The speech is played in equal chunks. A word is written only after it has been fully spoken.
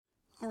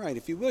All right,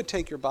 if you would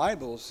take your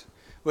Bibles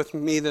with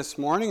me this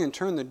morning and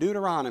turn to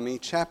Deuteronomy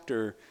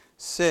chapter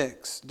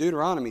 6.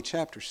 Deuteronomy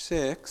chapter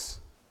 6.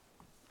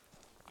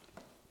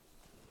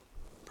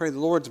 Pray the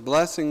Lord's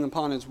blessing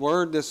upon His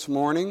Word this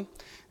morning.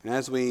 And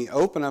as we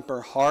open up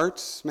our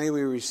hearts, may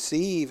we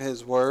receive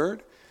His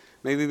Word.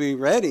 May we be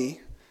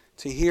ready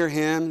to hear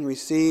Him,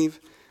 receive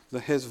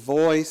His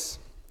voice,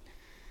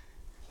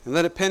 and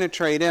let it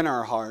penetrate in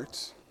our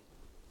hearts.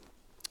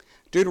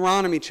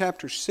 Deuteronomy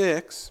chapter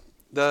 6.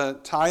 The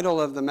title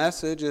of the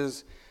message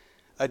is,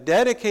 A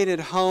Dedicated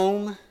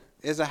Home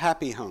is a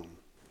Happy Home.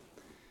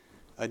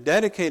 A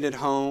dedicated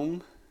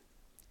home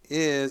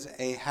is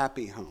a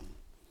happy home.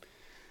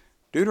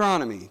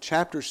 Deuteronomy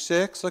chapter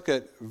 6, look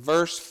at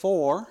verse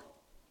 4.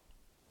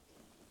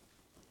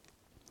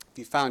 If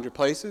you found your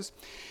places.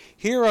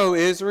 Hear, O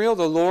Israel,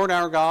 the Lord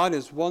our God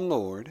is one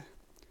Lord,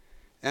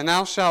 and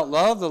thou shalt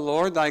love the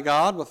Lord thy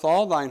God with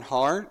all thine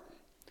heart,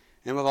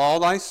 and with all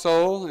thy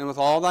soul, and with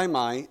all thy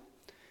might.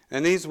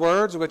 And these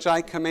words which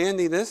I command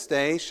thee this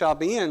day shall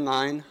be in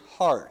thine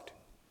heart.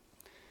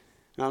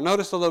 Now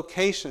notice the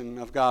location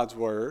of God's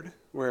word,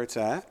 where it's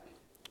at.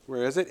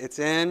 Where is it? It's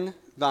in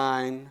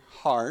thine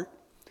heart.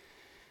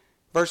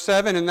 Verse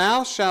 7, And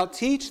thou shalt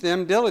teach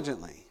them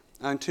diligently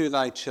unto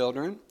thy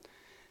children,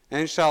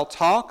 and shalt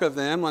talk of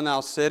them when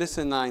thou sittest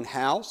in thine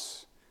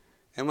house,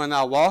 and when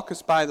thou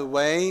walkest by the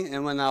way,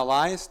 and when thou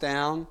liest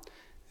down,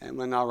 and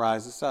when thou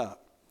risest up.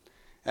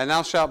 And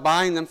thou shalt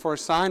bind them for a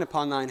sign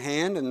upon thine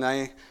hand, and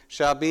they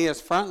shall be as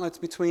frontlets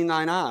between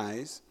thine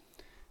eyes.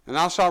 And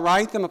thou shalt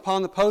write them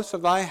upon the posts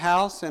of thy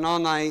house and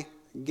on thy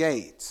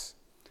gates.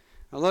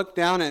 Now look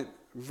down at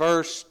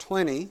verse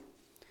 20.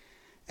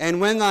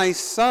 And when thy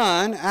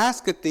son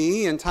asketh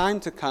thee in time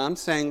to come,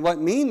 saying, What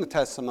mean the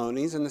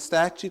testimonies and the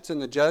statutes and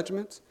the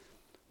judgments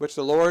which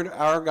the Lord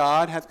our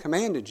God hath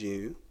commanded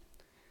you?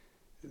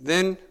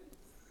 Then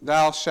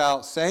thou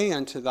shalt say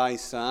unto thy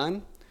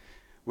son,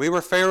 We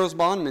were Pharaoh's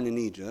bondmen in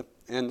Egypt,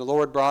 and the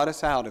Lord brought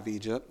us out of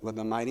Egypt with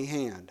a mighty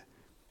hand.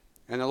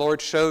 And the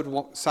Lord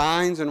showed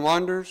signs and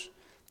wonders,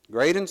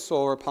 great and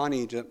sore, upon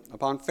Egypt,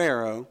 upon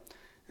Pharaoh,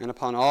 and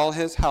upon all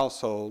his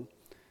household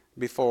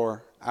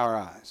before our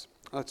eyes.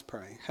 Let's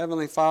pray.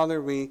 Heavenly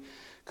Father, we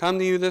come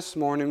to you this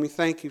morning. We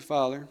thank you,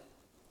 Father,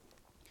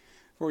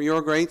 for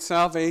your great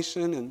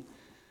salvation, and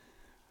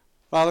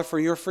Father, for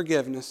your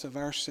forgiveness of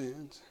our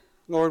sins.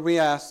 Lord, we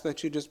ask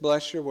that you just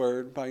bless your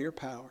word by your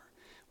power.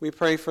 We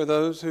pray for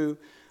those who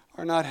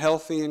are not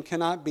healthy and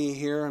cannot be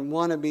here and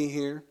want to be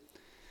here.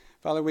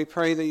 Father, we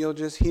pray that you'll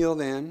just heal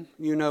them.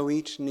 You know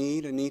each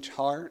need and each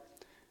heart.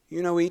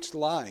 You know each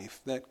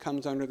life that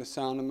comes under the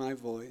sound of my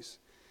voice.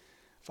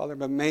 Father,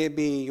 but may it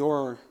be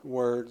your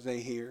words they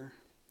hear.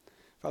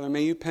 Father,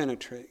 may you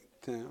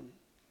penetrate them.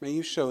 May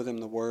you show them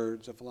the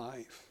words of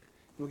life.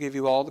 We'll give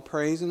you all the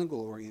praise and the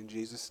glory in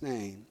Jesus'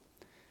 name.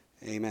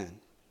 Amen.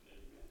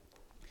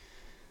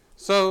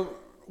 So,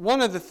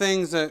 one of the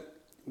things that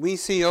we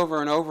see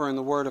over and over in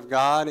the Word of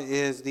God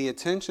is the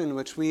attention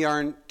which we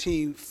are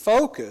to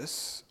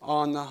focus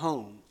on the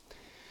home.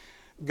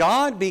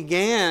 God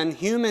began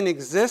human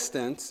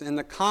existence in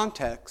the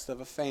context of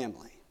a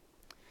family.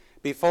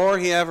 Before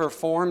he ever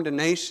formed a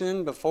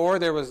nation, before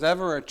there was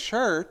ever a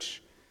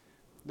church,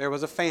 there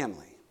was a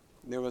family.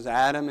 There was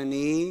Adam and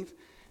Eve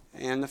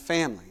and the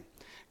family.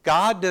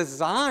 God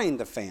designed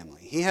the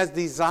family. He has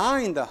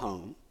designed the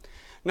home.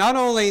 Not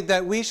only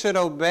that we should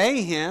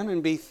obey him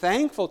and be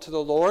thankful to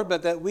the Lord,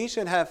 but that we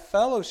should have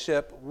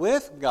fellowship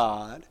with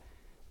God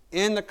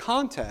in the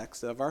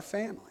context of our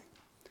family.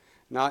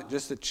 Not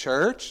just the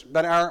church,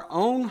 but our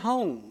own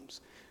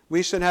homes.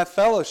 We should have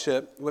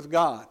fellowship with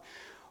God.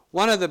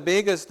 One of the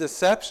biggest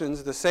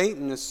deceptions that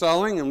Satan is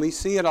sowing, and we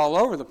see it all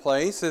over the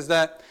place, is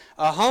that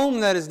a home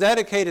that is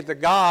dedicated to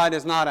God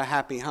is not a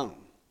happy home.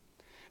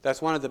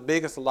 That's one of the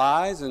biggest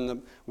lies,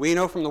 and we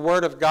know from the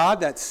Word of God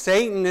that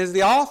Satan is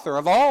the author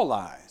of all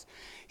lies.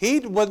 He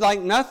would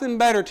like nothing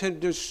better to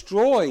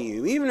destroy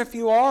you. Even if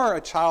you are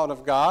a child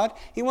of God,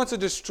 he wants to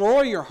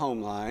destroy your home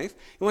life.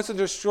 He wants to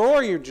destroy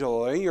your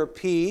joy, your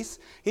peace.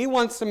 He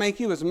wants to make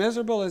you as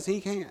miserable as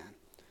he can.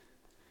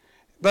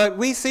 But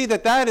we see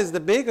that that is the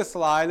biggest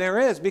lie there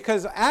is,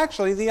 because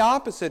actually the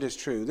opposite is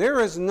true. There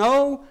is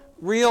no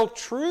real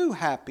true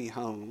happy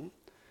home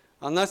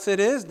unless it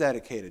is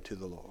dedicated to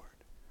the Lord.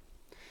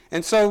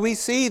 And so we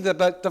see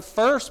but the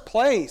first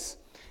place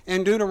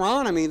in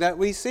Deuteronomy that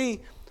we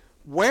see,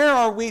 where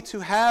are we to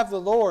have the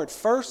Lord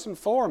first and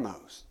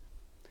foremost?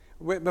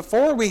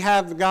 Before we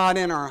have God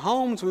in our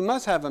homes, we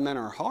must have him in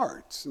our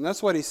hearts. And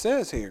that's what he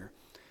says here.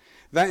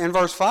 In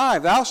verse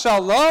 5, Thou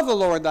shalt love the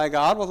Lord thy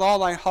God with all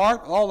thy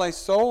heart, all thy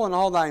soul, and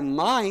all thy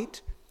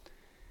might.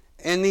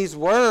 And these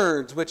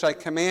words which I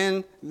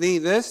command thee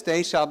this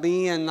day shall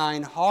be in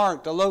thine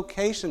heart. The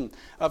location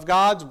of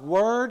God's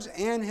words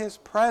and his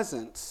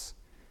presence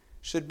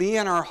should be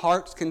in our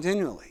hearts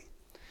continually.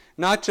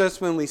 Not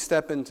just when we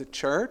step into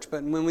church,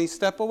 but when we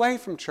step away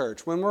from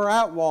church, when we're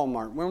at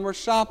Walmart, when we're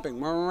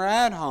shopping, when we're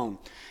at home.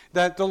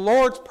 That the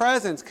Lord's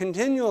presence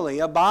continually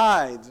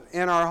abides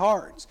in our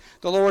hearts.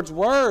 The Lord's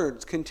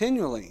words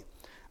continually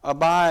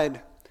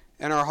abide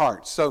in our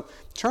hearts. So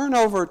turn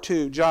over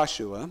to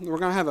Joshua. We're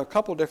going to have a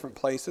couple different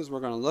places we're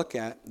going to look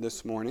at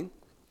this morning.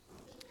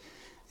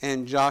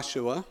 And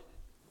Joshua,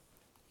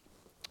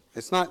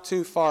 it's not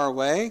too far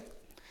away.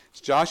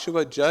 It's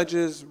Joshua,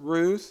 Judges,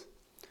 Ruth.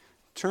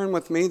 Turn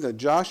with me to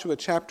Joshua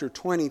chapter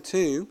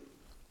 22.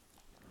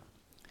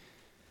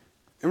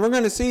 And we're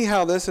going to see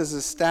how this is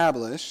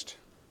established.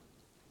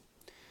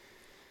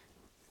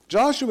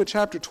 Joshua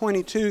chapter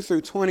 22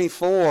 through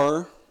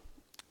 24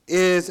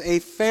 is a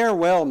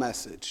farewell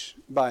message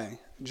by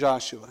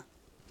Joshua.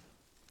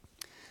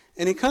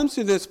 And he comes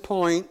to this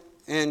point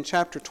in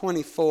chapter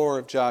 24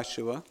 of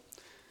Joshua.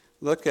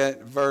 Look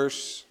at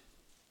verse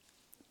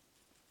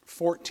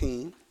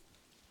 14.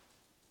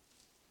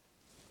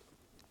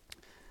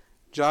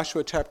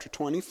 Joshua chapter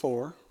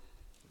 24,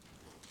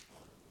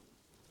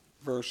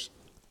 verse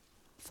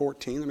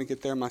 14. Let me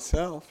get there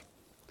myself.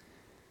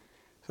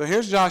 So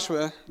here's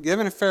Joshua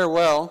giving a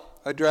farewell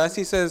address.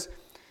 He says,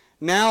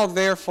 "Now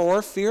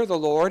therefore fear the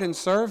Lord and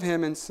serve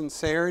him in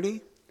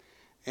sincerity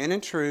and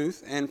in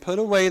truth, and put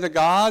away the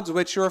gods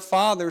which your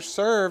fathers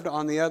served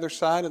on the other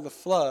side of the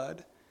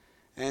flood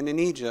and in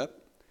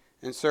Egypt,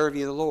 and serve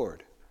ye the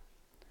Lord.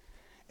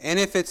 And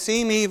if it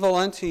seem evil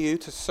unto you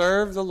to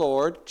serve the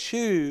Lord,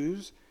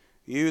 choose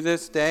you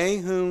this day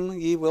whom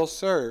ye will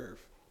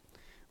serve,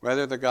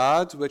 whether the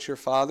gods which your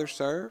fathers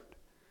served,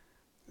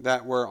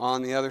 that were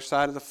on the other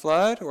side of the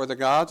flood, or the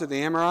gods of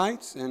the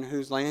Amorites, in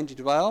whose land ye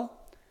dwell.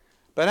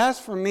 But as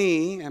for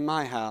me and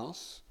my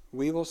house,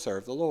 we will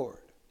serve the Lord."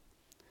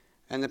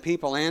 And the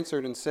people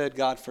answered and said,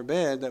 "God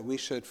forbid that we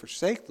should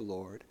forsake the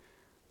Lord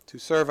to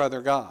serve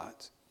other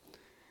gods."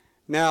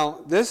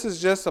 Now, this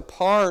is just a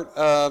part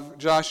of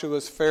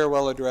Joshua's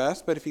farewell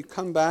address, but if you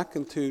come back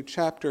into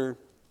chapter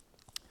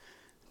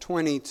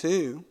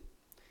 22,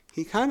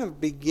 he kind of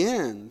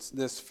begins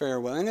this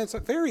farewell, and it's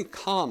very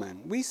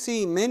common. We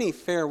see many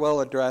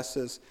farewell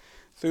addresses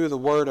through the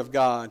Word of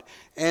God,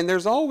 and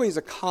there's always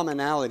a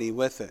commonality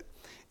with it.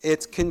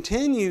 It's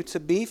continue to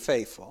be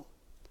faithful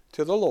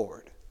to the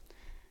Lord.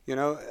 You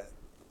know,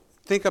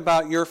 think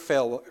about your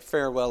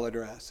farewell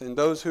address, and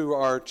those who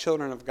are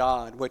children of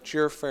God, what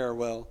your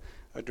farewell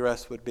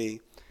address would be.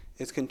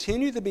 Is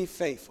continue to be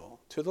faithful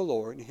to the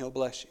Lord, and He'll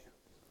bless you.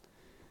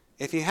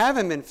 If you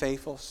haven't been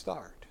faithful,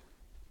 start.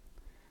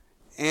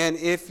 And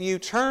if you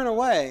turn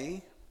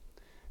away,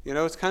 you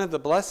know, it's kind of the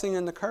blessing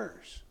and the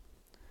curse.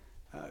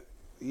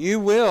 You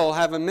will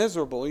have a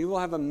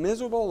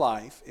miserable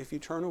life if you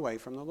turn away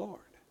from the Lord.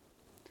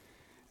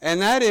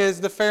 And that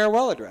is the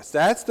farewell address.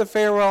 That's the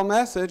farewell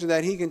message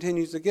that he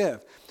continues to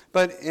give.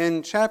 But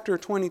in chapter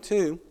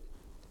 22,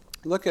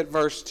 look at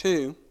verse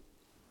 2.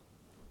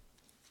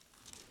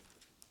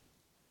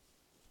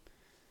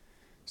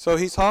 So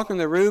he's talking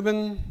to the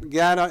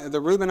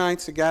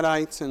Reubenites, the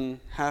Gadites, and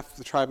half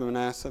the tribe of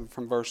Manasseh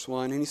from verse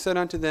 1. And he said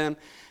unto them,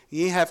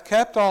 "Ye have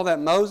kept all that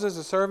Moses,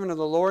 the servant of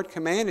the Lord,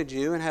 commanded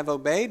you, and have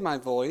obeyed my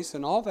voice,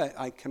 and all that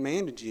I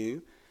commanded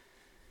you.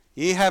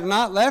 Ye have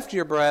not left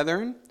your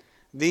brethren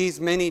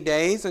these many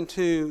days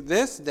unto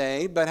this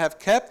day, but have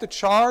kept the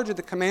charge of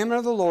the commandment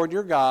of the Lord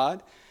your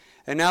God.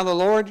 And now the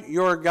Lord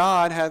your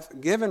God hath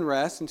given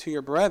rest unto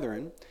your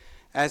brethren,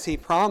 as he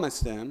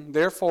promised them.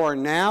 Therefore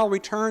now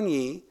return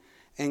ye,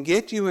 and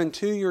get you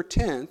into your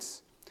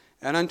tents,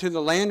 and unto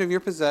the land of your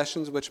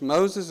possessions, which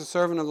Moses, the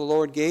servant of the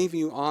Lord, gave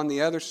you on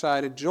the other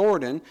side of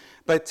Jordan.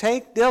 But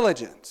take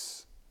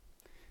diligence,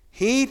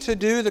 he to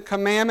do the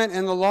commandment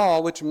and the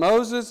law, which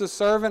Moses, the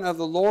servant of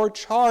the Lord,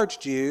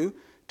 charged you,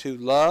 to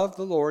love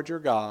the Lord your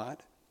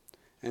God,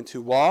 and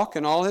to walk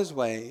in all his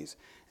ways,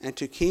 and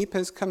to keep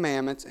his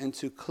commandments, and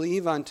to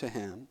cleave unto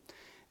him,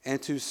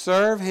 and to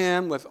serve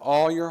him with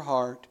all your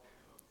heart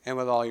and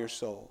with all your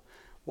soul."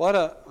 What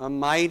a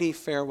mighty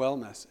farewell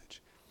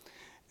message.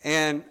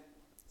 And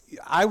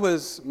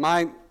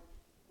my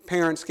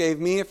parents gave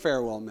me a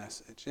farewell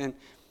message.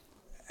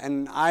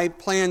 And I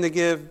plan to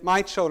give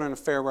my children a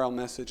farewell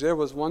message. There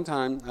was one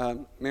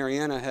time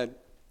Mariana had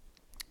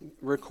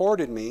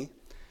recorded me,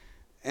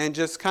 and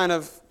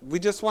we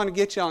just want to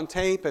get you on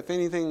tape if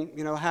anything,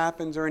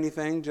 happens or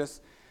anything,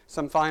 just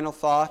some final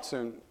thoughts.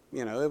 And,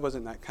 it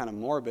wasn't that kind of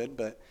morbid,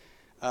 but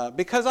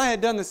because I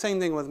had done the same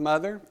thing with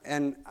Mother,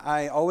 and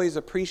I always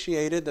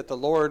appreciated that the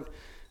Lord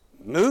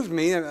moved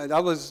me.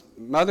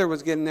 Mother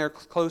was getting there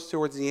close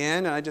towards the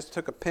end, and I just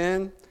took a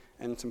pen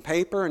and some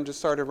paper and just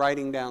started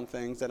writing down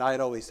things that I had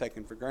always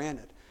taken for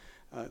granted,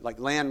 like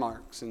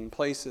landmarks and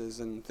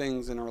places and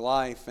things in her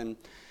life.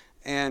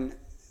 And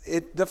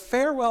the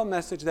farewell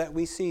message that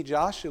we see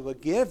Joshua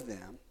give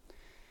them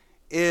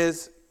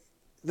is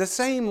the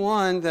same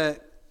one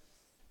that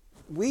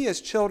we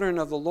as children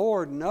of the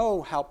Lord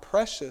know how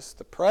precious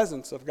the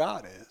presence of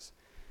God is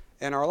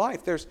in our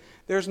life.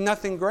 There's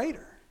nothing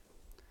greater.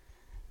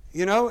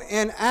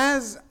 And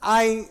as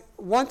I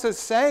want to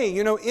say,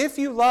 if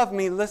you love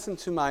me, listen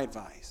to my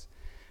advice,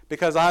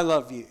 because I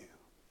love you.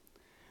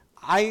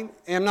 I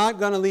am not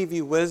going to leave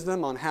you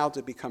wisdom on how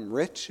to become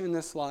rich in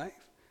this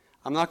life.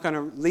 I'm not going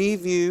to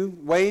leave you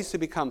ways to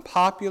become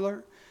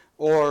popular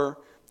or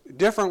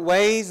different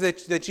ways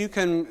that you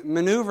can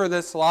maneuver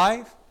this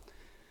life.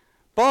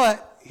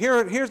 But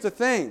here's the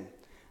thing.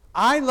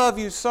 I love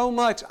you so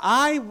much,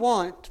 I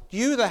want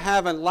you to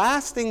have a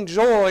lasting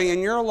joy in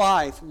your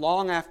life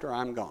long after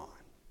I'm gone.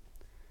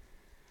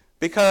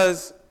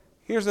 Because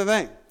here's the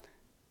thing.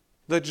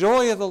 The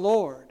joy of the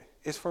Lord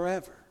is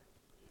forever.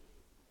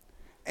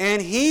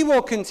 And He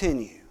will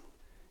continue,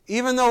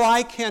 even though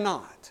I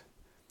cannot.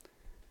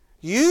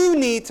 You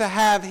need to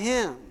have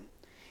Him.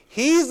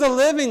 He's the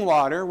living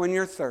water when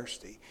you're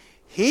thirsty.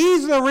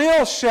 He's the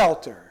real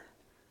shelter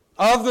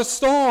of the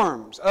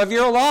storms of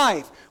your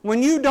life.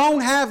 When you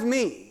don't have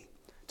me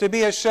to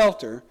be a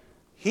shelter,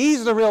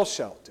 He's the real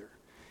shelter.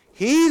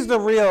 He's the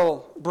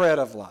real bread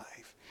of life.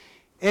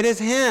 It is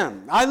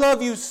Him. I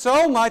love you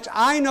so much,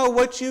 I know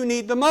what you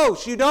need the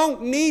most. You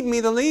don't need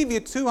me to leave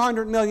you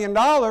 $200 million.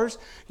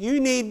 You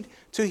need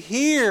to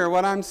hear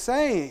what I'm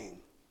saying.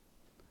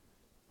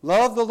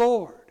 Love the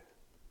Lord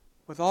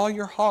with all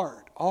your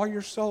heart, all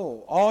your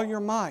soul, all your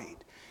might.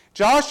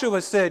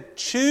 Joshua said,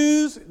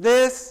 choose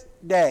this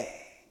day.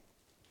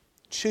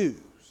 Choose.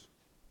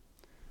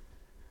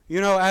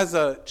 You know, as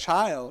a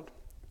child,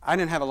 I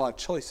didn't have a lot of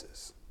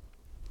choices.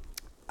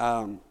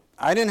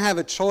 I didn't have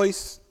a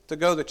choice to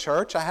go to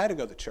church. I had to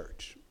go to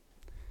church.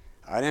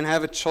 I didn't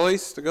have a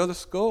choice to go to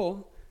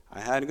school.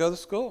 I had to go to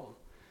school.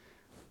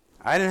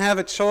 I didn't have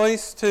a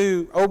choice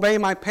to obey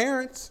my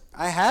parents.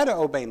 I had to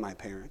obey my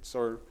parents,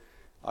 or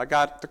I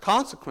got the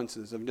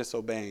consequences of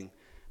disobeying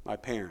my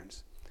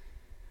parents.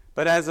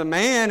 But as a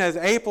man, as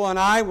April and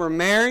I were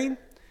married,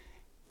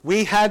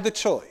 we had the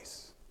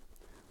choice.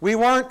 We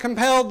weren't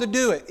compelled to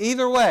do it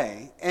either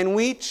way, and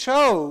we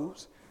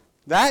chose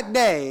that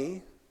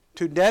day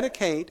to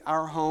dedicate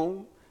our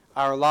home,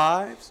 our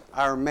lives,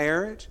 our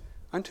marriage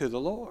unto the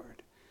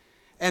Lord.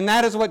 And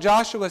that is what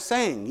Joshua is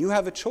saying. You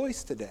have a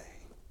choice today.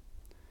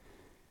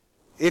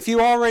 If you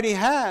already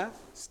have,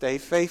 stay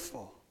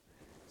faithful.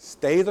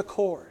 Stay the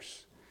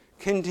course.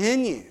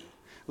 Continue.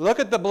 Look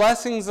at the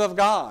blessings of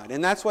God.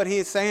 And that's what he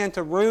is saying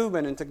to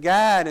Reuben and to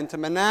Gad and to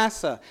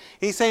Manasseh.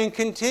 He's saying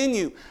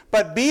continue,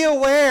 but be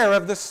aware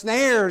of the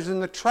snares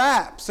and the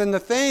traps and the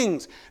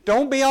things.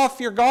 Don't be off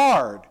your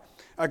guard.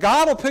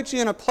 God will put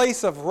you in a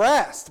place of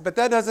rest, but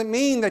that doesn't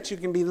mean that you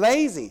can be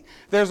lazy.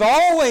 There's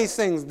always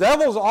things.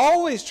 Devil's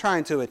always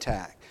trying to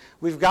attack.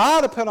 We've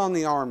got to put on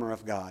the armor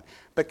of God,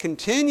 but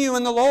continue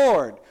in the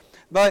Lord.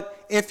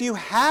 But if you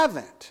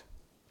haven't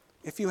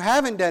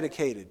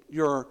dedicated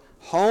your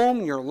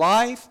home, your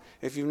life,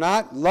 if you've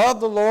not loved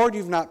the Lord,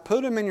 you've not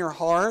put Him in your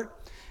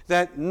heart,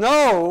 that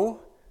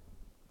know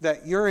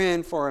that you're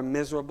in for a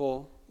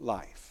miserable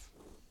life.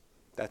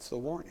 That's the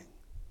warning.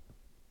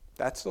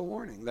 That's the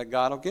warning that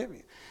God will give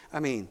you. I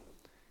mean,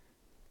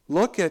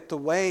 look at the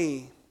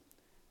way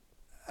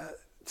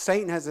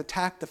Satan has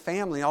attacked the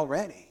family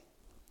already.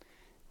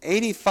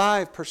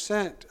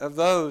 85% of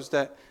those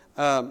that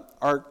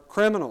are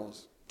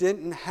criminals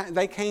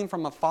they came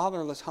from a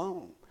fatherless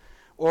home,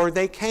 or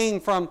they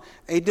came from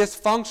a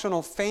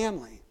dysfunctional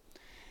family.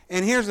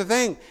 And here's the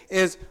thing: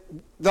 is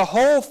the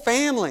whole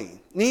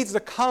family needs to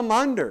come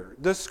under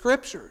the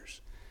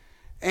Scriptures.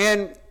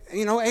 And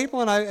you know,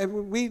 April and I,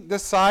 we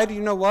decided,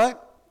 you know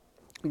what?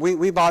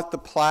 We bought the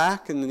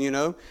plaque, and, you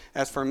know,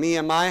 as for me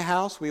and my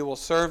house, we will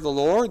serve the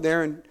Lord.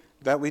 There in,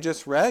 that we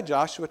just read,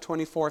 Joshua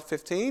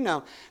 24:15.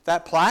 Now,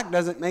 that plaque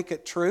doesn't make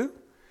it true,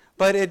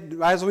 but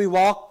as we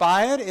walk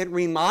by it, it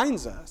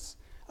reminds us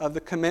of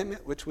the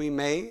commitment which we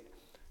made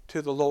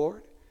to the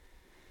Lord.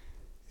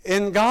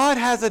 And God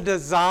has a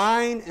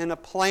design and a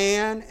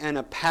plan and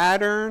a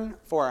pattern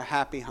for a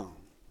happy home.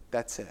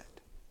 That's it.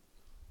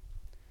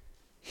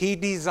 He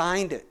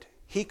designed it.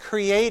 He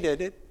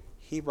created it.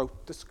 He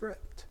wrote the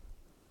script.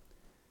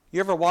 You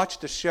ever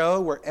watched a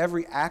show where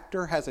every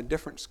actor has a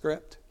different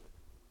script?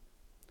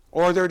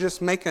 Or they're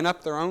just making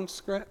up their own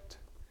script?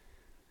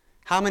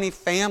 How many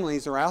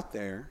families are out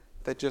there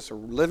that just are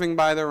living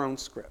by their own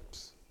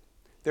scripts?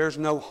 There's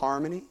no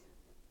harmony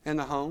in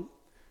the home.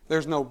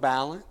 There's no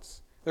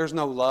balance. There's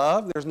no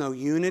love. There's no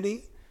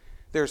unity.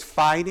 There's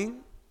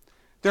fighting.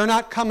 They're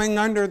not coming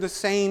under the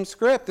same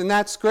script. And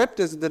that script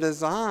is the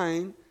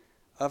design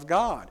of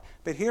God.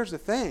 But here's the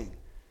thing.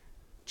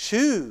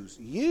 Choose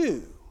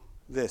you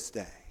this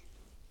day.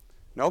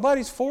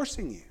 Nobody's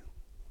forcing you.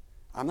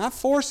 I'm not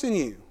forcing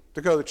you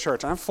to go to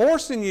church. I'm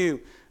forcing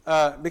you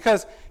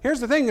because here's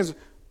the thing is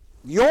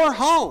your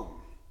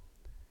home.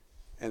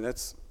 And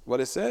that's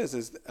what it says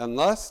is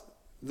unless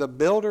the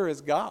builder is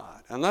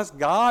God, unless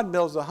God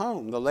builds a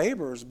home, the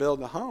laborers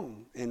build a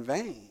home in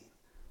vain.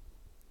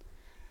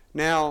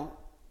 Now,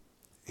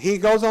 he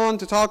goes on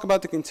to talk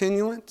about the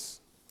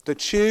continuance, to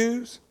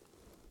choose.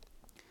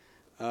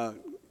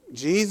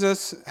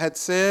 Jesus had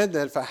said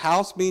that if a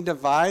house be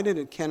divided,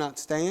 it cannot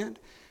stand.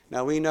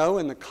 Now we know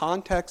in the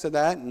context of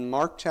that, in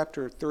Mark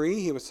chapter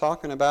 3, he was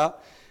talking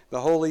about the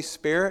Holy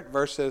Spirit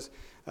versus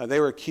they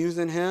were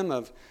accusing him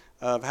of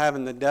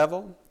having the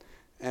devil.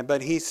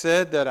 But he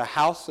said that a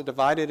house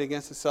divided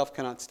against itself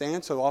cannot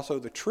stand. So also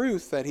the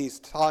truth that he's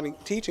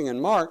teaching in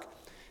Mark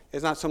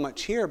is not so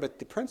much here, but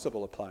the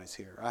principle applies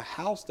here. A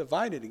house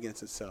divided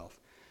against itself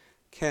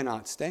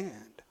cannot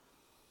stand.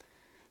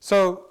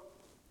 So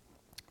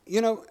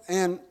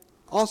and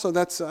also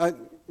I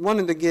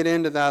wanted to get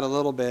into that a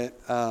little bit.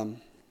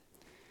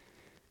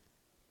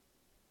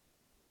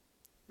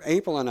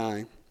 April and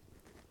I,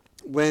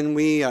 when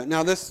we,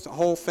 now this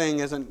whole thing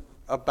isn't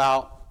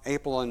about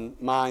April and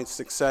my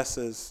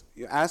successes.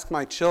 You ask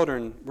my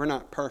children, we're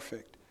not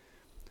perfect.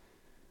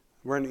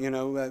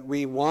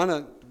 We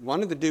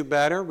wanted to do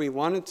better. We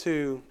wanted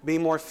to be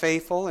more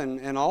faithful,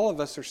 and all of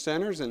us are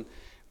sinners, and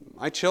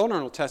my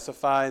children will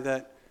testify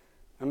that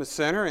I'm a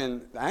sinner,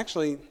 and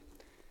actually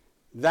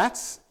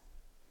that's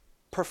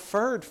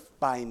preferred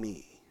by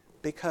me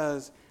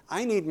because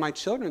I need my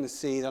children to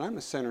see that I'm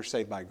a sinner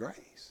saved by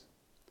grace.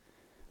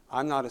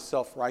 I'm not a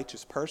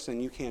self-righteous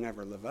person you can't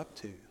ever live up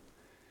to.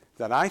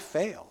 That I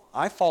fail.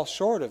 I fall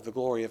short of the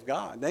glory of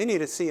God. They need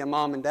to see a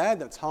mom and dad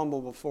that's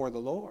humble before the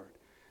Lord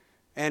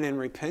and in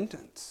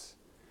repentance,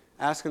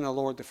 asking the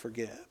Lord to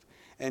forgive,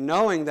 and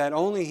knowing that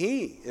only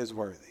He is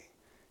worthy.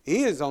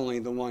 He is only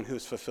the one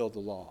who's fulfilled the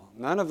law.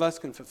 None of us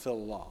can fulfill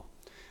the law.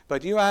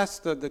 But you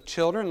ask the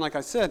children, like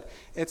I said,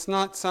 it's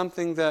not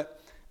something that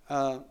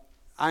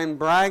I'm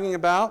bragging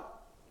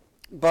about,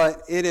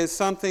 but it is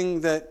something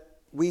that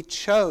we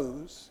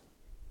chose.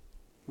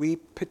 We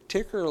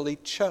particularly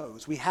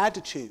chose. We had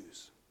to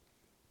choose.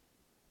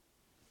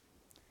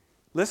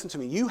 Listen to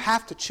me. You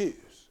have to choose.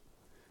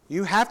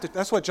 You have to.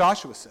 That's what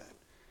Joshua said.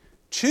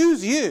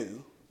 Choose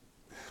you,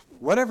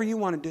 whatever you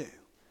want to do.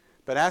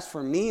 But as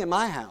for me and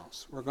my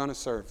house, we're going to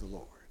serve the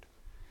Lord.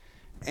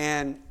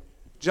 And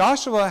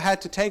Joshua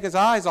had to take his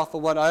eyes off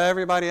of what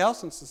everybody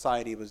else in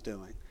society was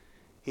doing.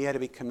 He had to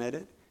be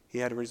committed. He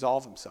had to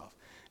resolve himself.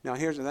 Now,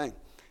 here's the thing,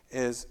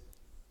 is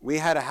we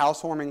had a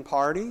housewarming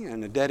party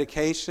and a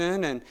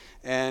dedication,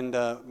 and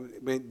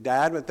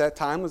Dad at that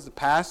time was the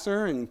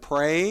pastor and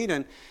prayed,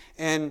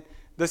 and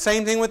the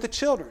same thing with the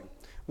children.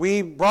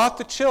 We brought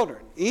the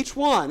children, each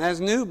one as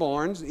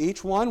newborns,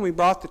 each one we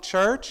brought to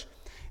church,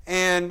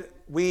 and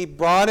we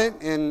brought it,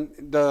 and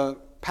the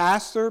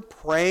pastor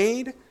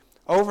prayed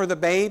over the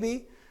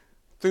baby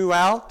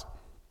throughout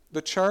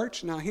the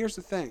church. Now here's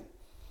the thing.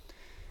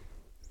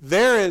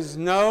 There is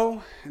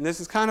no, and this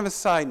is kind of a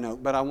side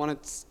note, but I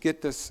want to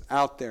get this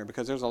out there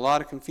because there's a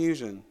lot of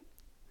confusion,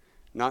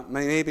 not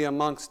maybe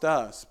amongst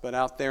us, but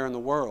out there in the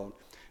world.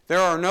 There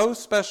are no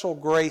special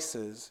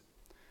graces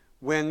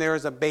when there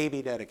is a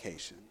baby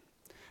dedication.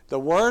 The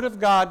Word of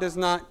God does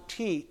not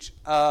teach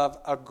of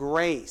a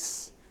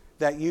grace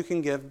that you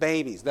can give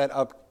babies, that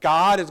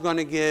God is going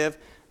to give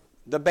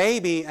the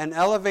baby an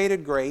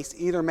elevated grace,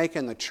 either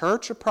making the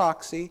church a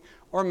proxy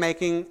or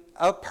making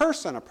a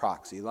person a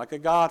proxy, like a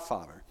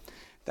godfather.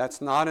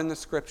 That's not in the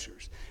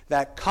Scriptures.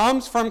 That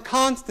comes from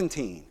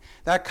Constantine.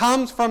 That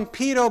comes from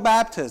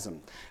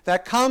pedobaptism.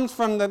 That comes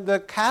from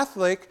the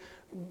Catholic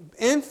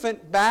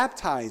infant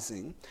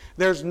baptizing.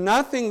 There's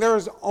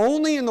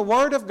only in the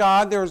Word of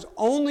God, there's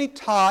only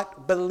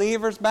taught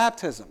believers'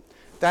 baptism.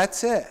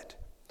 That's it.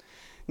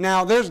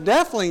 Now, there's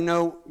definitely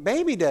no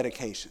baby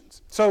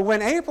dedications. So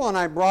when April and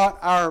I brought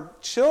our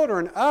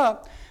children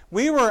up,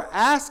 we were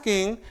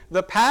asking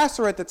the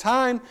pastor at the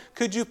time,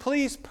 could you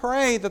please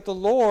pray that the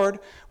Lord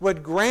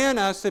would grant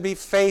us to be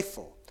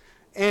faithful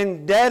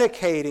in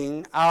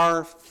dedicating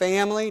our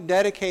family,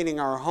 dedicating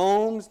our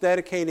homes,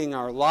 dedicating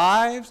our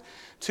lives,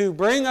 to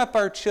bring up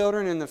our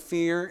children in the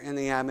fear and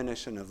the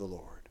admonition of the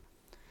Lord.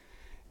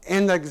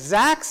 In the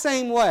exact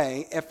same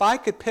way, if I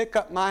could pick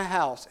up my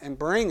house and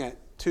bring it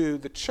to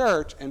the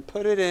church and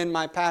put it in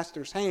my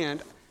pastor's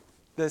hand,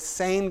 the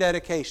same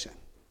dedication.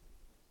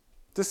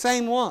 The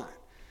same one.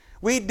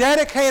 We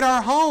dedicate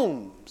our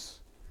homes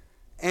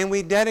and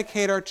we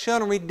dedicate our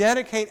children. We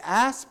dedicate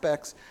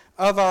aspects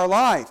of our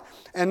life.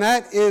 And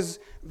that is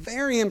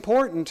very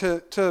important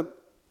to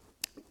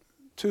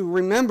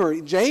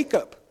remember.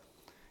 Jacob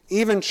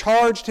even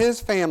charged his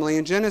family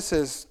in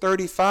Genesis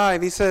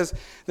 35. He says,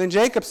 then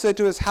Jacob said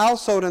to his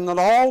household and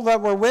all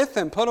that were with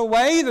him, put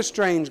away the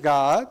strange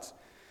gods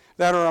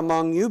that are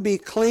among you. Be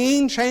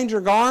clean, change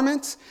your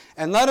garments,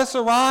 and let us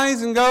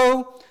arise and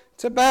go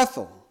to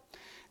Bethel.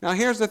 Now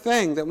here's the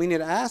thing that we need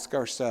to ask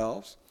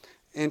ourselves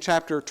in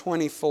chapter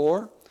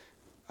 24.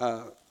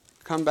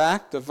 Come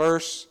back to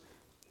verse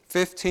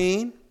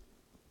 15.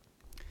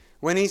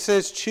 When he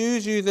says,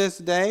 choose you this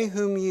day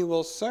whom ye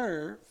will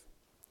serve,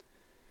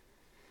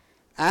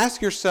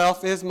 ask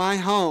yourself, is my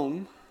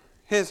home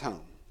his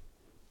home?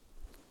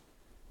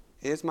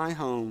 Is my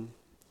home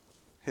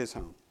his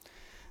home?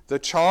 The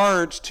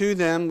charge to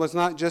them was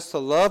not just to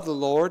love the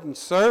Lord and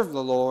serve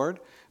the Lord,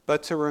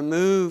 but to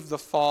remove the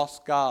false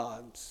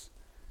gods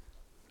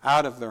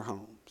out of their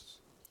homes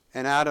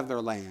and out of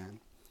their land.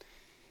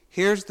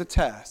 Here's the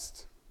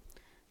test.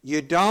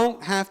 You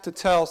don't have to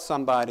tell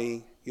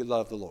somebody you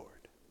love the Lord.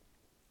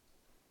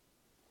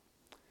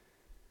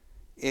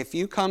 If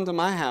you come to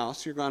my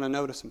house, you're going to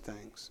notice some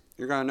things.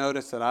 You're going to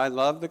notice that I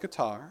love the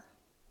guitar,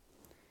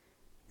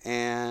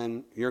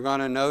 and you're going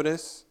to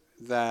notice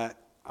that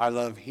I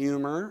love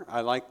humor.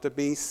 I like to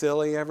be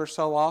silly ever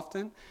so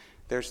often.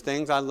 There's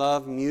things I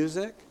love,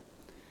 music.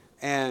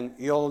 And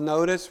you'll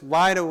notice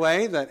right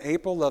away that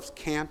April loves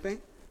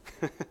camping.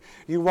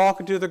 You walk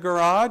into the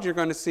garage, you're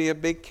going to see a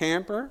big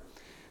camper.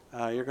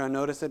 You're going to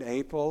notice that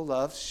April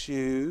loves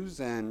shoes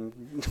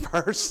and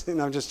purse.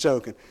 And I'm just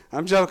joking.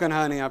 I'm joking,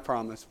 honey, I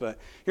promise. But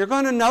you're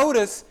going to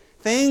notice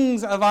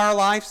things of our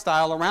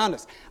lifestyle around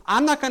us.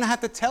 I'm not going to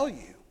have to tell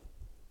you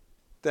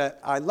that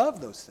I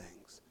love those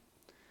things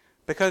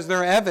because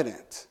they're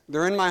evident.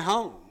 They're in my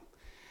home.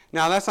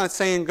 Now, that's not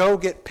saying go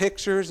get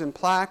pictures and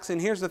plaques. And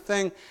here's the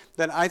thing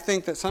that I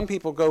think that some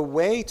people go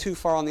way too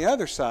far on the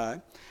other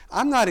side.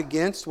 I'm not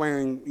against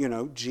wearing,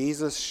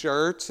 Jesus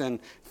shirts and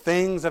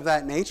things of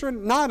that nature.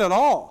 Not at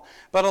all.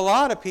 But a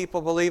lot of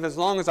people believe as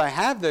long as I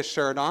have this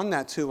shirt on,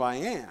 that's who I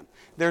am.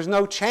 There's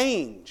no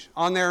change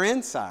on their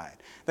inside.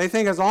 They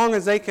think as long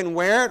as they can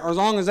wear it or as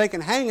long as they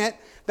can hang it,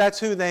 that's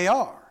who they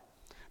are.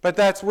 But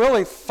that's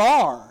really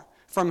far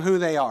from who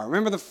they are.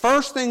 Remember the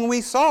first thing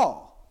we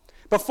saw,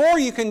 before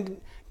you can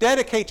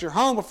dedicate your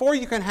home, before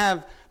you can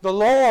have the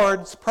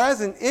Lord's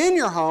present in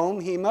your home,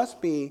 He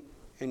must be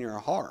in your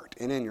heart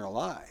and in your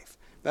life.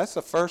 That's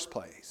the first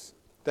place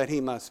that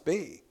He must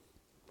be.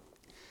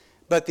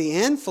 But the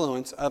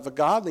influence of a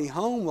godly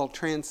home will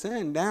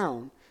transcend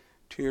down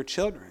to your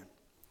children.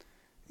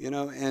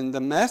 And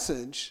the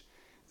message,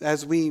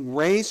 as we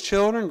raise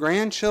children,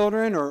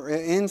 grandchildren, or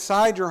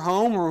inside your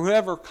home, or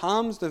whoever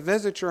comes to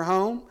visit your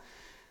home,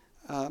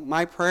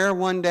 my prayer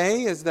one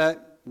day is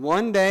that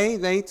one day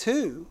they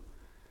too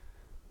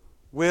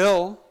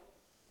will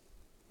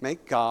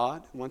make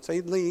God, once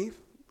they leave,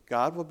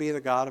 God will be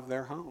the God of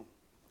their home.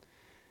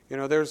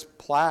 There's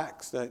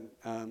plaques that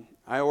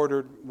I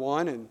ordered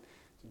one, and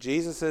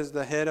Jesus is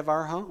the head of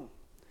our home.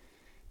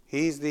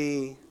 He's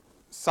the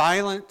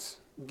silent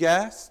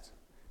guest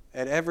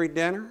at every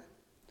dinner,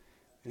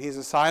 and He's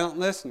a silent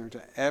listener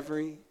to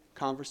every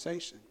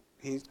conversation.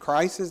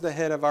 Christ is the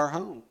head of our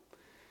home.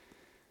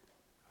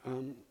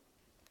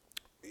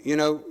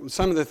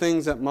 Some of the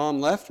things that Mom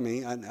left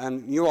me,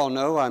 and you all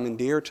know I'm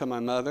endeared to my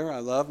mother. I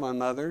love my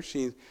mother.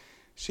 She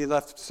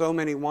left so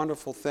many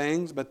wonderful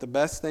things, but the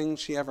best thing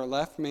she ever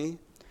left me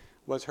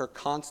was her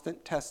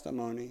constant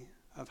testimony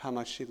of how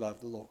much she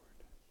loved the Lord.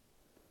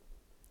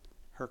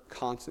 Her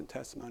constant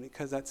testimony,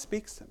 because that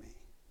speaks to me.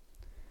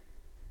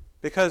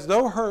 Because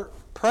though her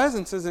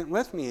presence isn't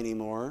with me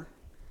anymore,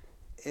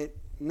 it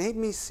made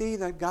me see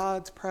that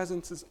God's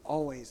presence is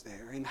always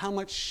there and how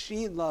much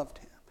she loved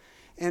Him.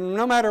 And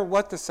no matter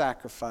what the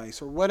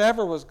sacrifice or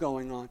whatever was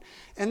going on.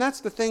 And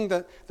that's the thing,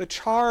 that the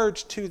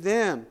charge to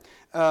them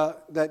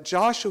that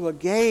Joshua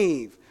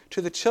gave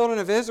to the children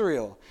of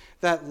Israel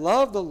that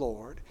love the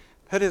Lord,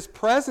 put His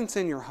presence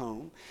in your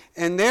home,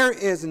 and there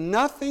is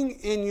nothing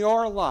in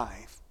your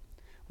life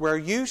where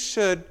you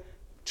should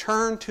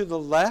turn to the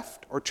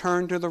left or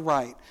turn to the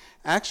right.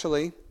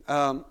 Actually,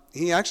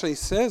 he actually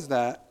says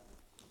that.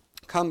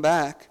 Come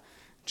back,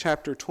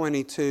 chapter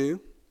 22.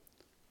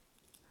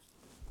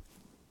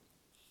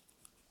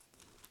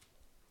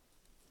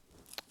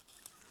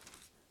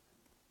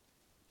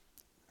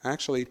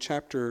 Actually,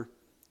 chapter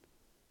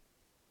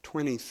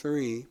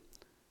 23.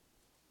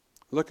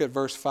 Look at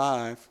verse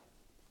 5.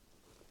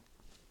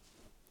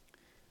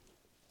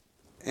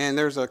 And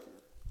there's a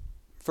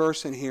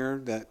verse in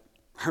here that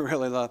I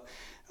really love.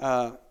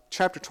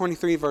 Chapter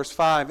 23, verse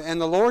 5. And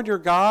the Lord your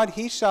God,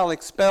 He shall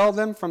expel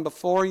them from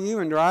before you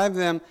and drive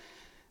them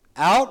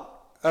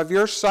out of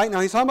your sight. Now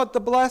he's talking about the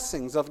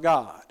blessings of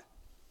God.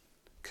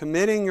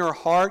 Committing your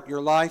heart,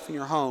 your life, and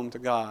your home to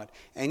God.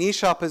 And ye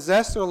shall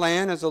possess their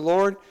land as the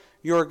Lord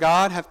your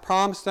God hath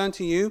promised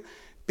unto you.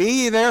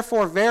 Be ye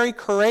therefore very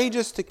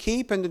courageous to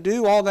keep and to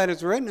do all that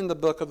is written in the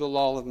book of the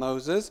law of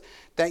Moses,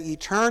 that ye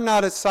turn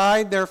not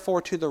aside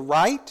therefore to the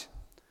right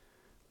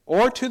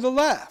or to the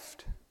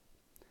left,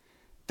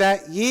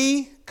 that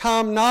ye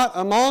come not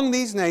among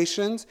these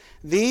nations,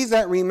 these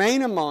that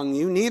remain among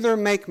you, neither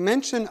make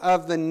mention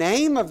of the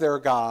name of their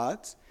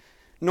gods,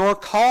 nor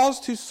cause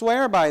to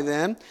swear by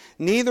them,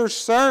 neither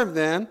serve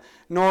them,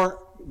 nor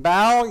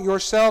bow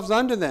yourselves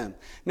unto them.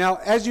 Now,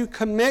 as you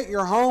commit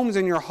your homes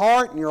and your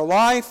heart and your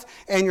life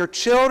and your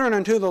children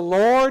unto the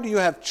Lord, you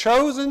have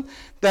chosen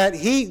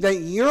that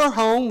your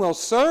home will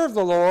serve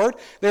the Lord.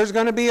 There's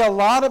going to be a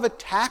lot of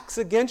attacks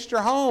against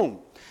your home.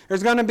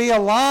 There's going to be a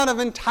lot of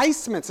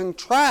enticements and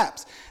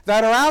traps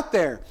that are out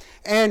there.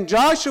 And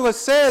Joshua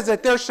says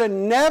that there should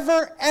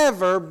never,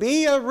 ever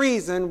be a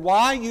reason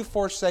why you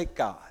forsake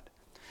God.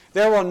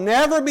 There will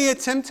never be a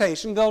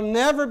temptation. There'll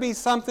never be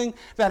something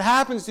that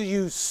happens to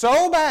you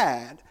so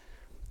bad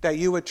that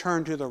you would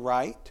turn to the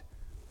right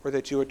or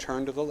that you would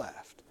turn to the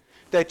left.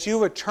 That you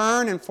would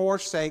turn and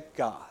forsake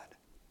God.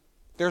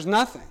 There's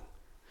nothing.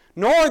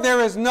 Nor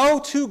there is no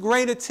too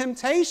great a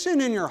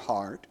temptation in your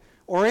heart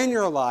or in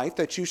your life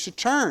that you should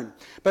turn.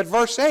 But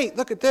verse 8,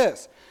 look at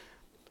this.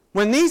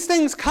 When these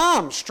things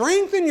come,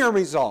 strengthen your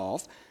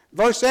resolve.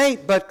 Verse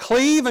 8, but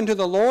cleave unto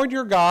the Lord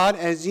your God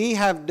as ye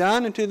have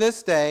done unto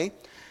this day.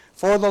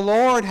 For the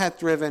Lord hath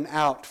driven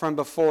out from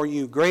before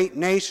you great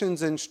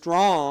nations and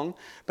strong,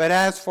 but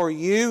as for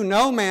you,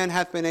 no man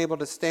hath been able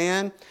to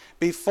stand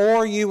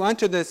before you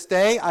unto this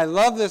day. I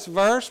love this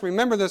verse.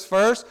 Remember this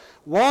verse.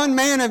 One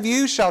man of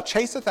you shall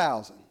chase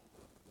 1,000.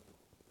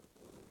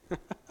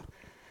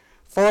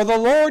 For the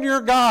Lord your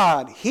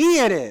God, He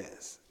it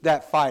is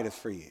that fighteth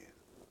for you,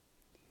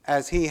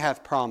 as He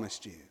hath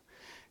promised you.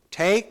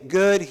 Take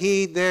good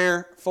heed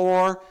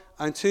therefore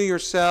unto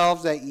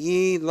yourselves that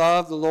ye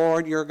love the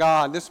Lord your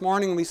God. This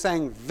morning we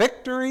sang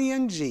victory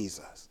in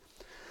Jesus.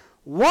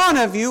 One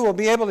of you will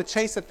be able to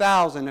chase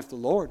 1,000 if the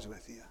Lord's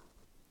with you.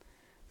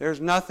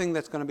 There's nothing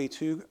that's going to be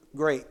too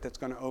great that's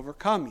going to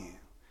overcome you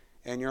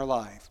in your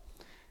life.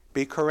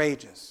 Be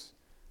courageous.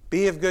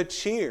 Be of good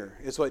cheer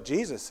is what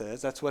Jesus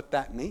says. That's what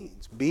that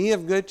means. Be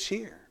of good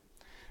cheer.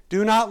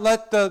 Do not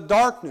let the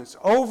darkness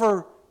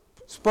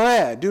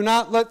overspread. Do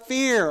not let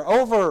fear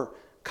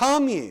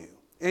overcome you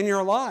in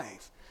your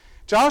life.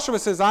 Joshua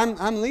says,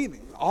 I'm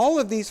leaving. All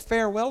of these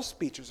farewell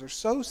speeches are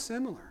so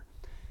similar.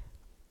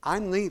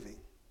 I'm leaving.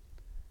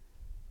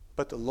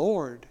 But the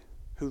Lord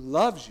who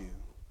loves you,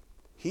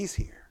 He's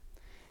here.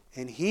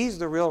 And He's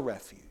the real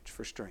refuge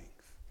for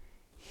strength.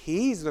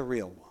 He's the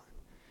real one.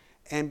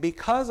 And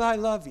because I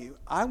love you,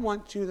 I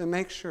want you to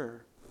make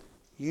sure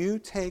you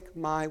take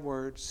my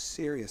words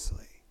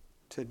seriously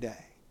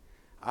today.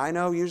 I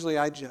know usually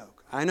I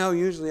joke. I know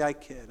usually I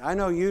kid. I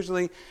know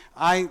usually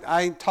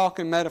I talk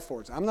in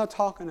metaphors. I'm not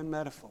talking in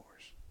metaphors.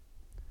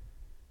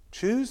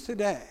 Choose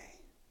today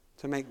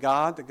to make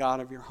God the God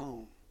of your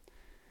home.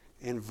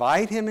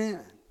 Invite Him in.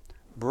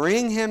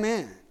 Bring Him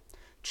in.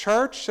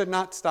 Church should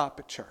not stop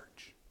at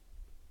church.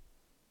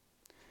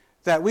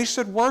 That we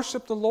should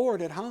worship the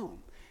Lord at home.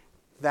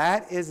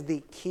 That is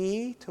the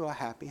key to a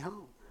happy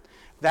home.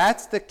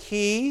 That's the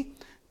key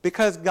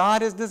because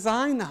God has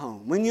designed the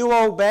home. When you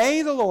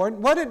obey the Lord,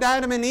 what did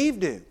Adam and Eve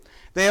do?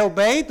 They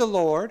obeyed the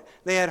Lord,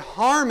 they had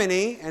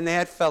harmony, and they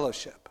had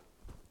fellowship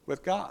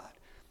with God.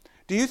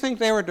 Do you think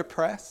they were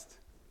depressed?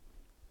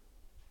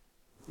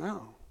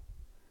 No.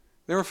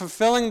 They were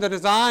fulfilling the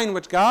design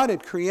which God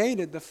had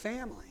created, the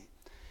family.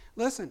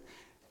 Listen,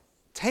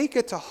 take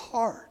it to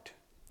heart,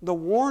 the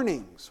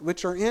warnings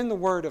which are in the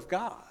Word of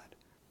God.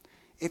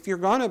 If you're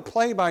going to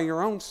play by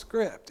your own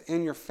script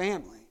in your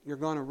family, you're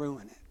going to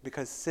ruin it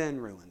because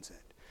sin ruins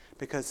it.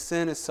 Because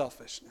sin is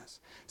selfishness.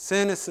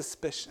 Sin is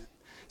suspicion.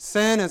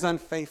 Sin is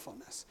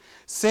unfaithfulness.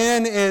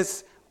 Sin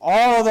is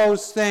all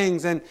those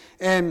things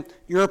and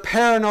your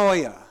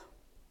paranoia.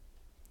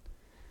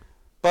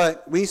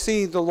 But we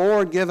see the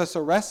Lord give us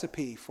a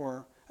recipe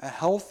for a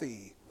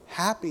healthy,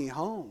 happy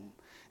home.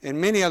 In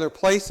many other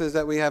places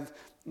that we have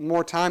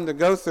more time to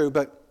go through,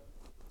 but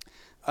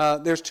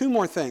there's two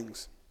more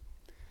things.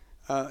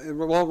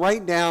 We'll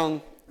write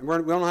down, we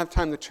don't have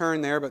time to turn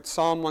there, but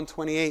Psalm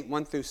 128,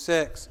 1 through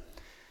 6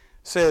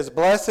 says,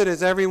 Blessed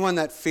is everyone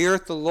that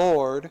feareth the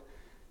Lord,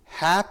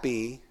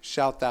 happy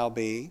shalt thou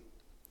be.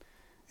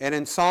 And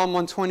in Psalm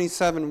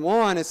 127,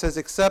 1, it says,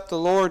 Except the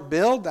Lord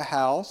build the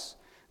house,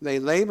 they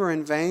labor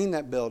in vain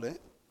that build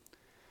it.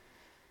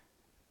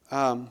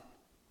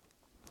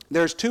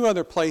 There's two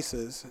other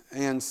places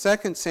in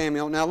 2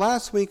 Samuel. Now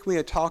last week we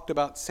had talked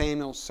about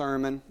Samuel's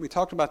sermon. We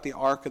talked about the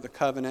Ark of the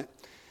Covenant.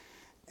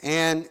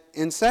 And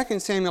in 2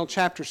 Samuel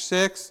chapter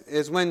 6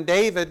 is when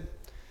David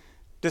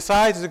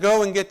decides to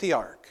go and get the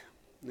ark.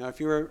 Now,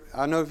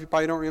 I know if you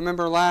probably don't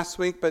remember last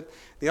week, but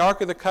the Ark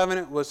of the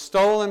Covenant was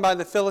stolen by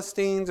the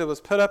Philistines. It was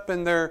put up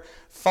in their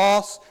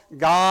false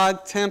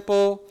god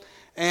temple,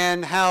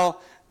 and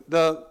how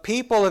the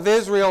people of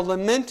Israel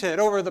lamented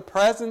over the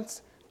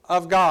presence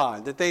of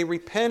God, that they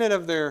repented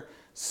of their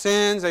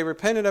sins, they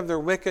repented of their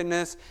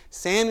wickedness.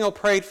 Samuel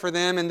prayed for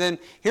them, and then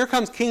here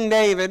comes King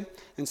David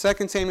in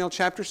 2 Samuel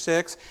chapter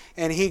 6,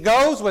 and he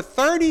goes with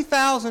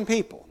 30,000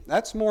 people.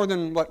 That's more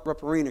than what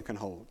Rupp Arena can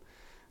hold.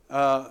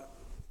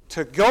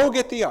 To go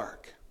get the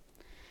ark.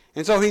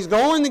 And so he's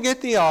going to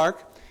get the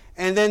ark,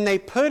 and then they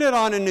put it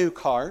on a new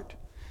cart,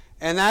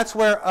 and that's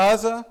where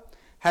Uzzah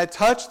had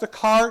touched the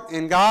cart,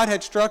 and God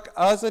had struck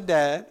Uzzah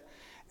dead,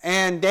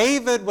 and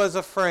David was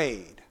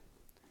afraid.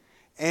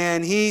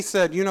 And he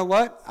said, you know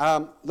what,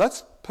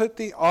 let's put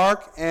the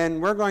ark, and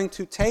we're going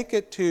to take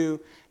it to,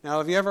 now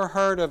have you ever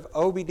heard of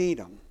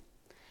Obed-Edom?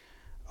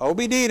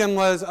 Obed-Edom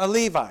was a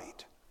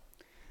Levite.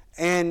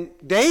 And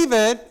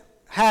David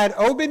had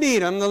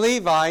Obed-Edom, the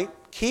Levite,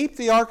 keep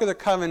the Ark of the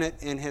Covenant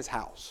in his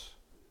house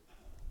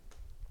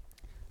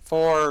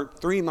for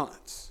 3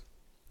 months.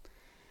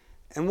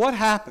 And what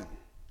happened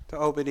to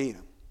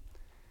Obed-Edom?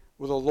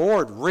 Well, the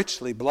Lord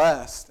richly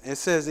blessed. It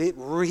says he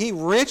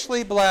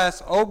richly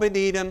blessed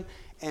Obed-Edom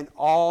and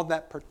all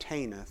that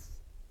pertaineth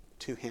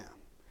to him,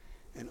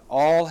 and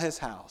all his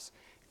house.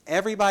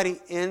 Everybody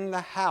in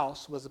the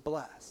house was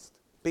blessed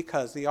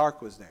because the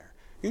ark was there.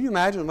 Can you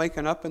imagine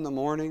waking up in the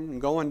morning and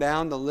going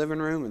down the living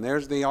room and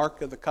there's the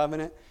Ark of the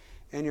Covenant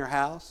in your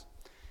house?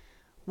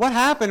 What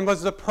happened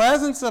was the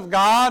presence of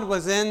God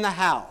was in the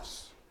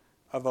house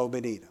of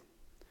Obed-Edom.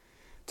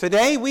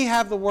 Today we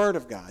have the Word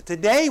of God.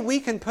 Today we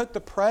can put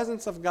the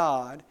presence of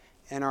God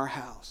in our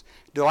house.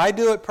 Do I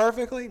do it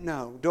perfectly?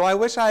 No. Do I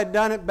wish I had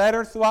done it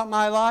better throughout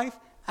my life?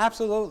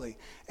 Absolutely.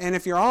 And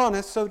if you're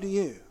honest, so do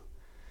you.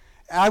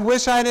 I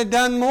wish I had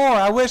done more.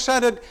 I wish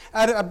I'd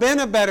been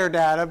a better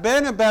dad. I've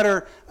been a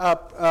better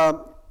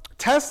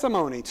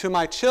testimony to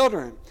my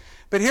children.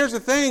 But here's the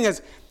thing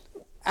is,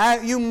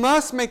 You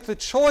must make the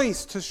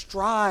choice to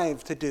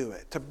strive to do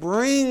it, to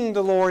bring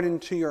the Lord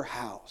into your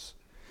house,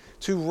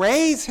 to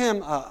raise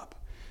Him up,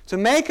 to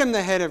make Him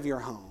the head of your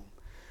home.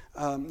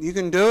 You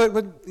can do it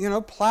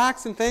with,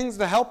 plaques and things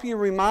to help you,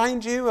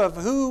 remind you of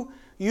who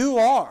you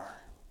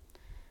are.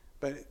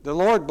 But the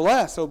Lord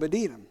bless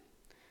Obed-Edom.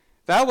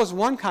 That was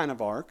one kind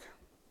of ark,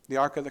 the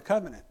Ark of the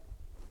Covenant.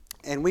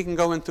 And we can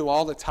go into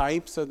all the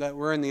types so that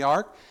we're in the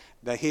ark,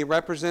 that he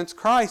represents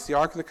Christ. The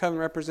Ark of the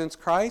Covenant represents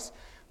Christ.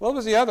 What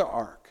was the other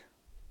ark?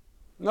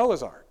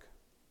 Noah's Ark.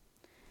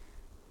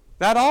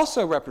 That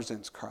also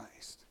represents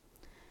Christ.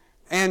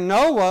 And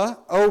Noah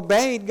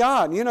obeyed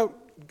God.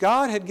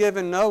 God had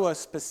given Noah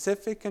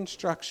specific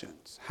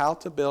instructions how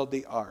to build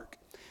the ark.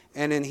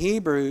 And in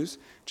Hebrews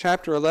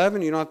chapter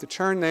 11, you don't have to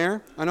turn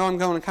there. I know I'm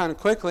going kind of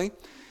quickly.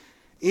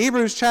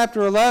 Hebrews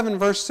chapter 11,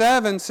 verse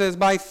 7 says,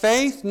 "By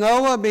faith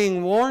Noah,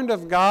 being warned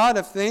of God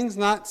of things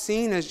not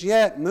seen as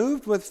yet,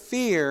 moved with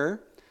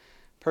fear,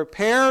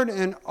 prepared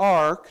an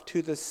ark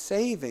to the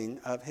saving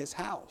of his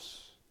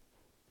house."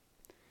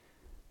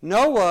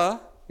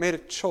 Noah made a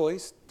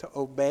choice to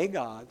obey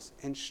God's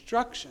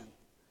instruction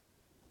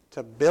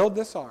to build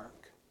this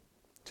ark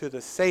to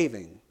the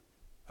saving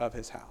of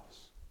his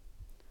house.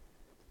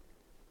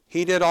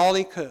 He did all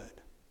he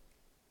could.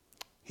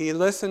 He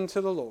listened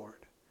to the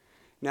Lord.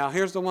 Now,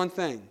 here's the one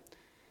thing,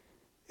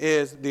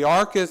 is the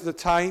ark is the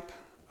type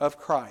of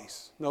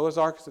Christ. Noah's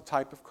ark is the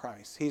type of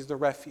Christ. He's the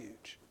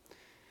refuge.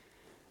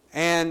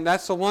 And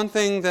that's the one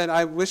thing that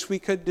I wish we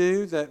could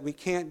do that we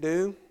can't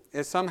do,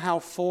 is somehow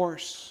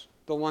force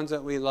the ones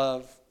that we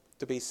love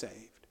to be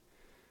saved.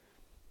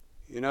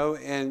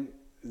 And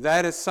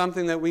that is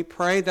something that we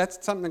pray,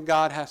 that's something that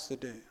God has to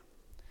do.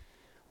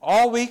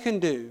 All we can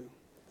do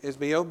is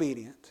be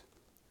obedient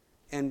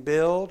and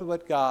build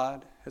what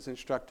God has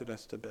instructed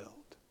us to build.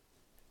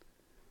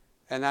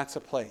 And that's a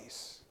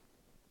place.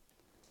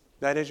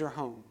 That is your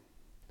home.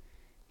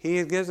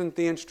 He gives them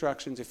the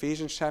instructions.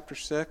 Ephesians chapter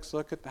 6,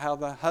 look at how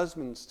the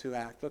husband's to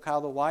act. Look how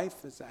the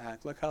wife is to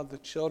act. Look how the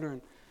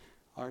children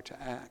are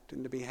to act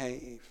and to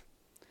behave.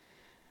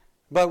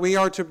 But we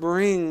are to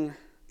bring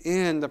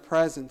in the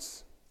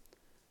presence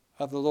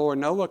of the Lord.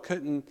 Noah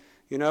couldn't,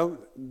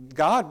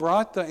 God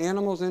brought the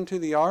animals into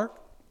the ark,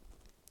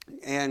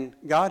 and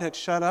God had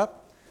shut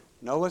up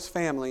Noah's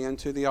family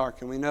into the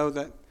ark. And we know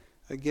that,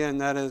 again,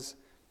 that is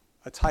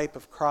a type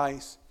of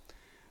Christ.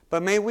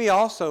 But may we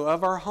also,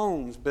 of our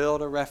homes,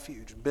 build a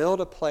refuge, build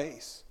a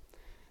place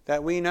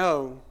that we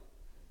know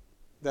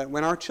that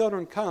when our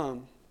children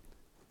come,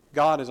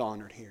 God is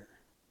honored here.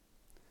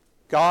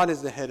 God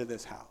is the head of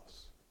this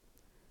house.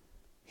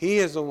 He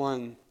is the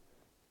one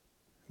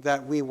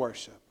that we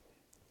worship.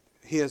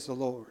 He is the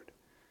Lord.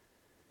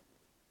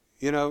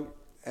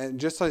 And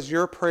just as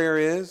your prayer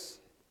is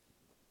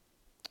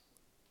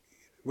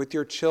with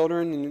your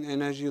children,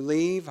 and as you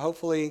leave,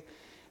 hopefully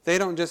they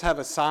don't just have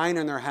a sign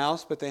in their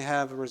house, but they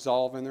have a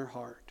resolve in their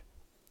heart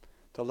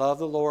to love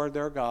the Lord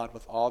their God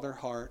with all their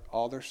heart,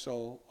 all their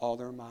soul, all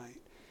their might.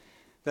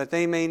 That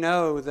they may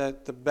know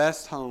that the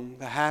best home,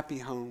 the happy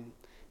home,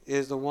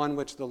 is the one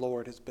which the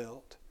Lord has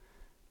built.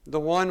 The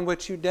one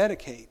which you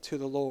dedicate to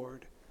the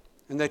Lord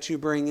and that you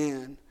bring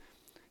in.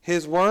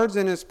 His words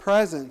and His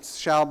presence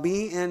shall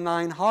be in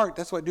thine heart.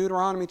 That's what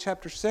Deuteronomy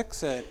chapter 6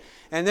 said.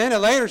 And then it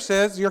later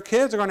says, your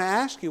kids are going to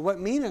ask you, what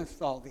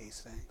meaneth all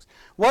these things?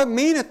 What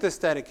meaneth this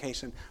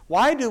dedication?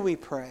 Why do we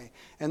pray?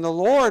 And the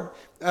Lord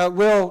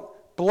will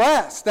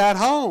bless that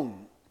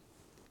home.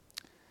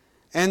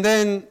 And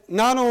then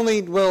not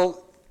only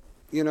will,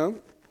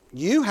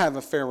 you have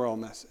a farewell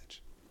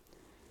message,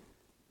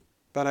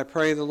 but I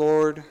pray the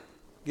Lord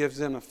gives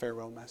them a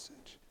farewell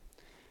message.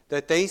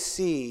 That they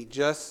see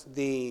just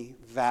the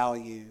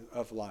value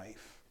of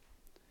life.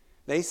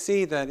 They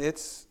see that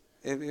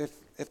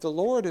if the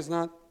Lord is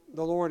not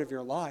the Lord of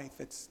your life,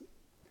 it's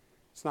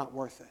not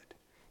worth it.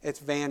 It's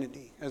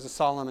vanity, as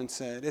Solomon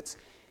said. It's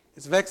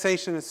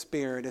vexation of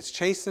spirit. It's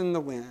chasing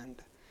the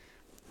wind.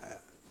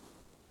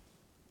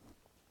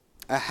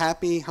 A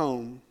happy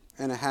home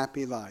and a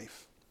happy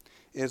life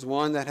is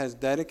one that has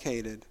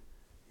dedicated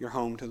your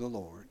home to the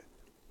Lord.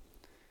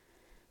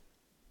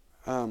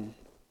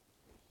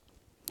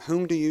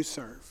 Whom do you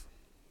serve?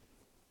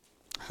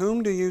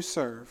 Whom do you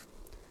serve?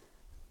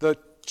 The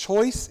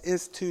choice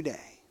is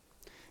today.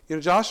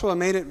 Joshua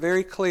made it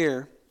very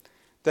clear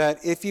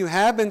that if you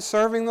have been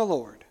serving the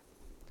Lord,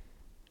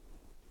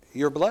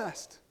 you're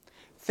blessed.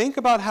 Think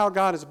about how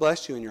God has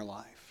blessed you in your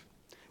life.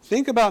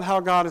 Think about how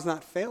God has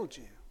not failed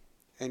you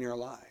in your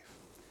life.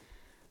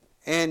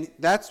 And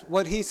that's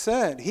what he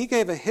said. He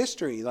gave a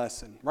history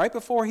lesson. Right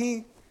before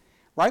he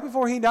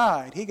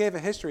died, he gave a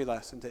history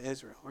lesson to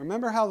Israel.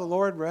 Remember how the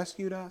Lord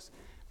rescued us,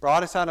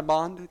 brought us out of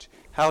bondage,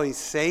 how He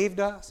saved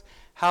us,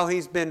 how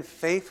He's been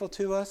faithful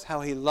to us,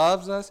 how He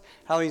loves us,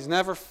 how He's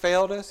never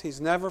failed us,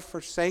 He's never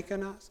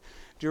forsaken us.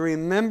 Do you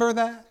remember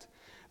that?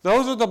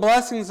 Those are the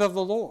blessings of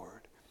the Lord.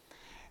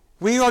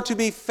 We are to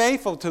be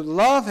faithful, to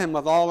love Him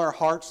with all our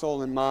heart,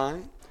 soul, and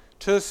mind,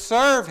 to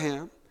serve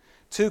Him,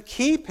 to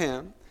keep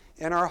Him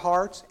in our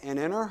hearts and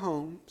in our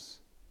homes,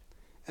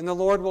 and the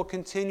Lord will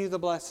continue to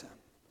bless him.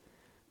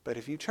 But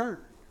if you turn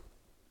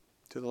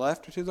to the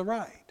left or to the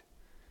right,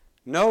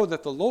 know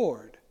that the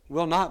Lord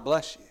will not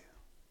bless you.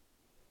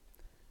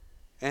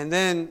 And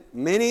then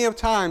many of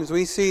times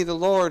we see the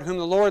Lord, whom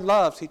the Lord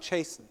loves, he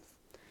chasteneth,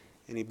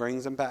 and he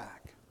brings him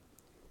back.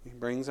 He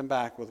brings him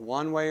back with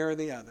one way or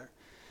the other.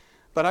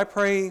 But I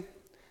pray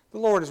the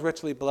Lord has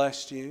richly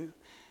blessed you.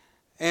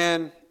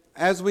 And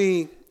as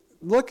we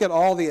look at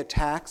all the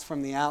attacks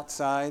from the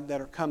outside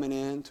that are coming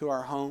into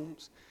our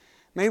homes,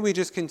 may we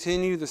just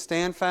continue to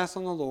stand fast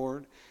on the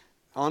Lord,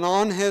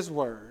 on his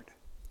word.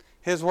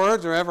 His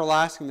words are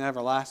everlasting to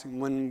everlasting.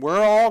 When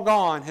we're all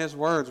gone, his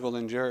words will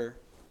endure.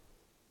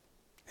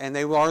 And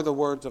they are the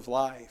words of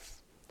life.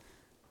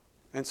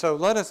 And so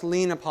let us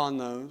lean upon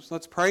those.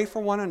 Let's pray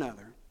for one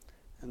another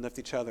and lift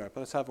each other up.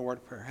 Let's have a word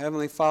of prayer.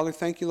 Heavenly Father,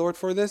 thank you, Lord,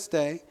 for this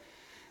day.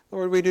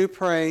 Lord, we do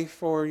pray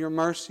for your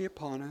mercy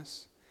upon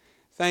us.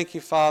 Thank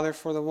you, Father,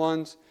 for the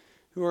ones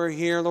who are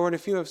here. Lord,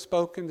 if you have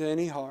spoken to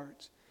any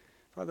hearts,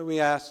 Father, we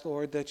ask,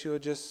 Lord, that you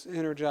would just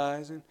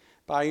energize and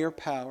by your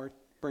power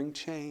bring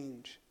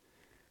change.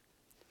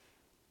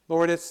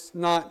 Lord, it's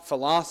not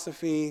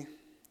philosophy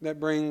that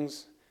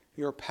brings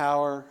your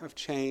power of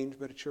change,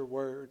 but it's your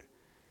word.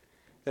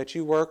 That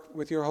you work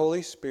with your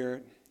Holy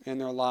Spirit in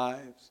their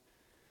lives.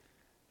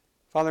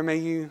 Father, may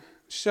you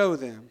show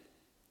them,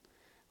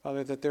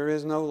 Father, that there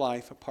is no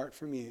life apart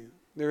from you.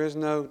 There is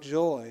no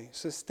joy,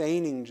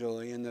 sustaining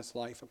joy in this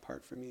life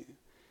apart from you.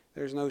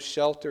 There's no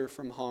shelter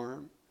from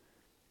harm.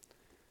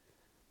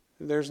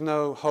 There's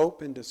no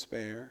hope in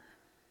despair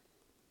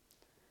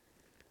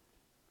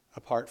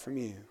apart from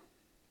you.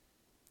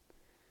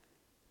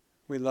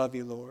 We love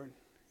you, Lord,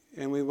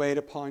 and we wait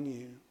upon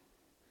you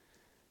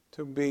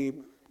to be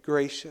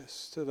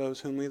gracious to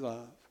those whom we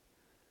love.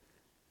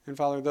 And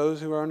Father,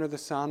 those who are under the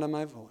sound of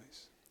my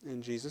voice,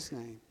 in Jesus'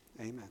 name,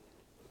 amen.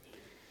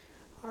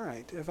 All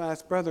right, if I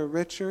ask Brother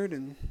Richard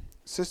and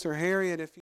Sister Harriet if